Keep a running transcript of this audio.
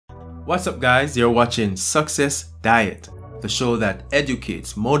What's up guys, you're watching Success Diet, the show that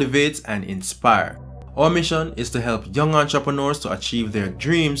educates, motivates and inspires. Our mission is to help young entrepreneurs to achieve their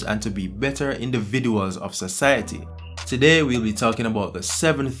dreams and to be better individuals of society. Today we'll be talking about the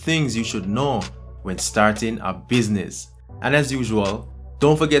 7 things you should know when starting a business. And as usual,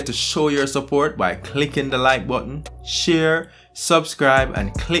 don't forget to show your support by clicking the like button, share, subscribe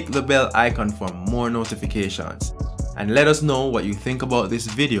and click the bell icon for more notifications. And let us know what you think about this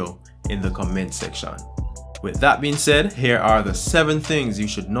video in the comment section. With that being said, here are the 7 things you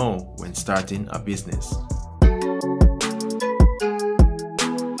should know when starting a business.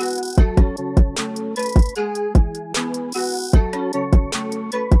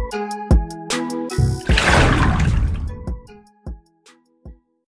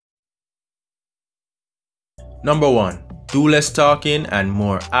 Number 1. Do less talking and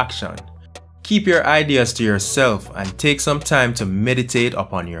more action. Keep your ideas to yourself and take some time to meditate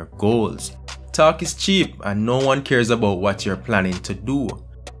upon your goals. Talk is cheap and no one cares about what you're planning to do.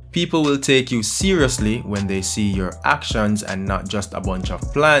 People will take you seriously when they see your actions and not just a bunch of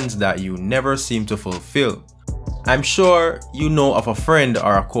plans that you never seem to fulfill. I'm sure you know of a friend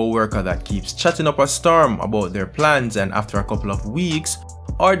or a co-worker that keeps chatting up a storm about their plans, and after a couple of weeks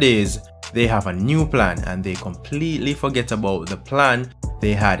or days, they have a new plan and they completely forget about the plan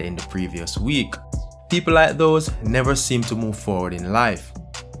they had in the previous week. People like those never seem to move forward in life.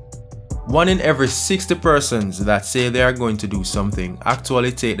 1 in every 60 persons that say they are going to do something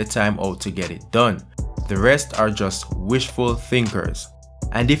actually take the time out to get it done. The rest are just wishful thinkers.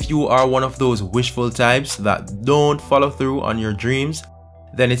 And if you are one of those wishful types that don't follow through on your dreams,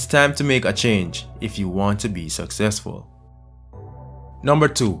 then it's time to make a change if you want to be successful. Number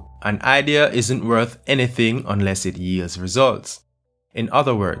 2. An idea isn't worth anything unless it yields results. In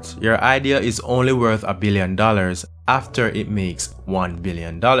other words, your idea is only worth $1 billion after it makes $1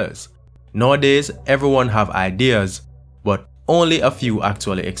 billion. Nowadays, everyone have ideas, but only a few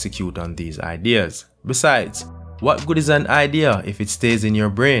actually execute on these ideas. Besides, what good is an idea if it stays in your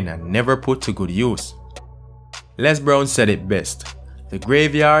brain and never put to good use? Les Brown said it best: the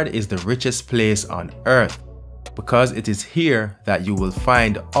graveyard is the richest place on earth, because it is here that you will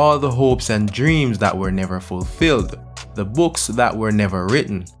find all the hopes and dreams that were never fulfilled, the books that were never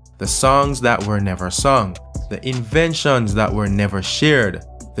written, the songs that were never sung, the inventions that were never shared,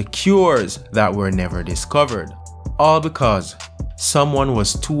 the cures that were never discovered, all because someone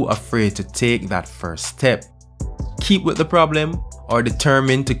was too afraid to take that first step. Keep with the problem or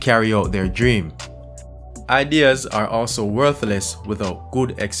determined to carry out their dream. Ideas are also worthless without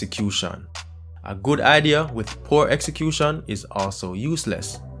good execution. A good idea with poor execution is also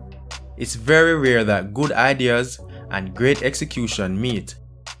useless. It's very rare that good ideas and great execution meet,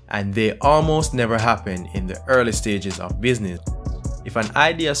 and they almost never happen in the early stages of business. If an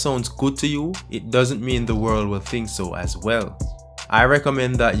idea sounds good to you, it doesn't mean the world will think so as well. I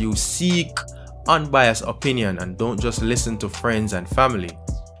recommend that you seek unbiased opinion and don't just listen to friends and family.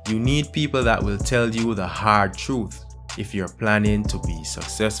 You need people that will tell you the hard truth if you're planning to be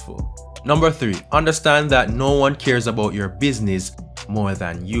successful. Number 3. Understand that no one cares about your business more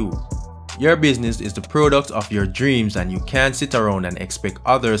than you. Your business is the product of your dreams and you can't sit around and expect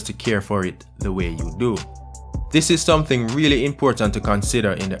others to care for it the way you do. This is something really important to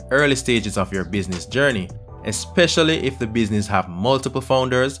consider in the early stages of your business journey, especially if the business have multiple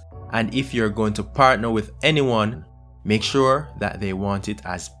founders, and if you're going to partner with anyone, make sure that they want it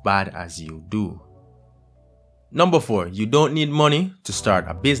as bad as you do. Number 4. You don't need money to start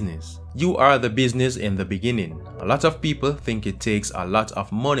a business. You are the business in the beginning. A lot of people think it takes a lot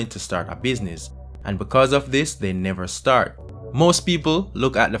of money to start a business, and because of this, they never start. Most people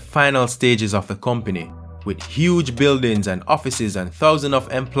look at the final stages of the company, with huge buildings and offices and thousands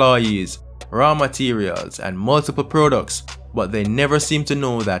of employees, raw materials and multiple products, but they never seem to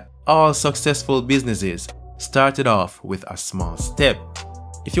know that all successful businesses started off with a small step.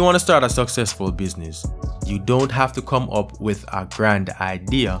 If you want to start a successful business, you don't have to come up with a grand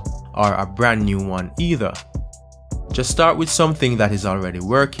idea or a brand new one either. Just start with something that is already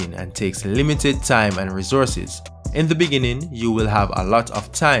working and takes limited time and resources. In the beginning, you will have a lot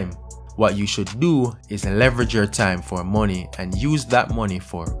of time. What you should do is leverage your time for money and use that money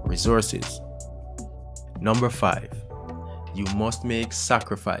for resources. Number 5. You must make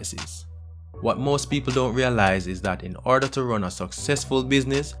sacrifices. What most people don't realize is that in order to run a successful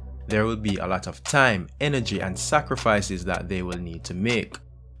business, there will be a lot of time, energy, and sacrifices that they will need to make.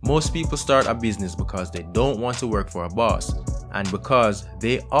 Most people start a business because they don't want to work for a boss, and because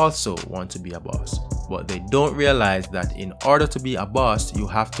they also want to be a boss. But they don't realize that in order to be a boss, you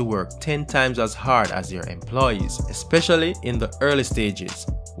have to work 10 times as hard as your employees, especially in the early stages.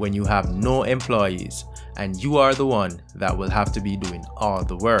 when you have no employees and you are the one that will have to be doing all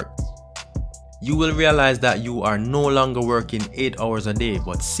the work. You will realize that you are no longer working 8 hours a day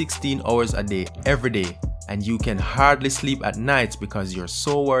but 16 hours a day every day, and you can hardly sleep at nights because you're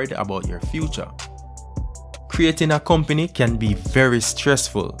so worried about your future. Creating a company can be very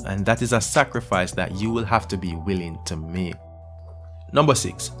stressful, and that is a sacrifice that you will have to be willing to make. Number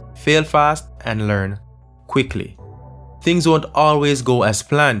 6. Fail fast and learn quickly. Things won't always go as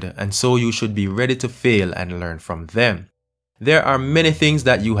planned, and so you should be ready to fail and learn from them. There are many things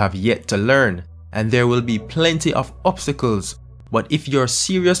that you have yet to learn, and there will be plenty of obstacles, but if you're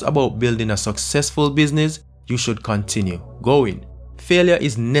serious about building a successful business, you should continue going. Failure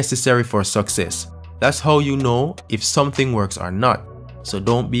is necessary for success. That's how you know if something works or not, so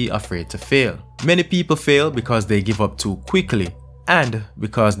don't be afraid to fail. Many people fail because they give up too quickly and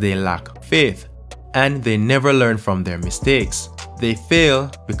because they lack faith, and they never learn from their mistakes. They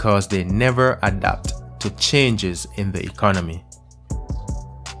fail because they never adapt to changes in the economy.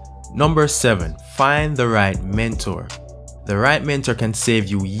 Number 7. Find the right mentor. The right mentor can save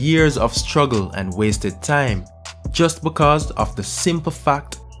you years of struggle and wasted time just because of the simple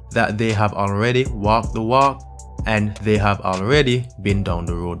fact that they have already walked the walk and they have already been down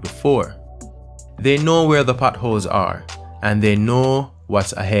the road before. They know where the potholes are and they know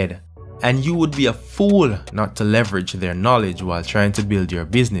what's ahead, and you would be a fool not to leverage their knowledge while trying to build your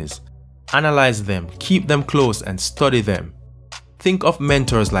business. Analyze them, keep them close, and study them. Think of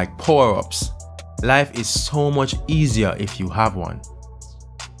mentors like power-ups. Life is so much easier if you have one.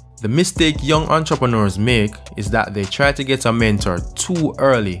 The mistake young entrepreneurs make is that they try to get a mentor too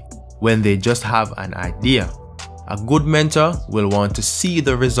early when they just have an idea. A good mentor will want to see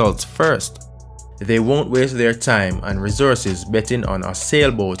the results first. They won't waste their time and resources betting on a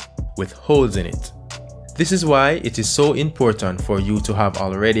sailboat with holes in it. This is why it is so important for you to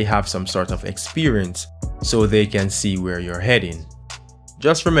already have some sort of experience so they can see where you're heading.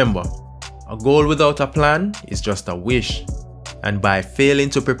 Just remember, a goal without a plan is just a wish, and by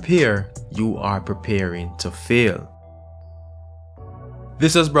failing to prepare, you are preparing to fail.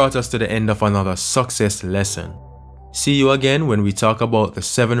 This has brought us to the end of another success lesson. See you again when we talk about the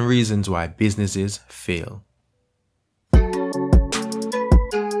 7 reasons why businesses fail.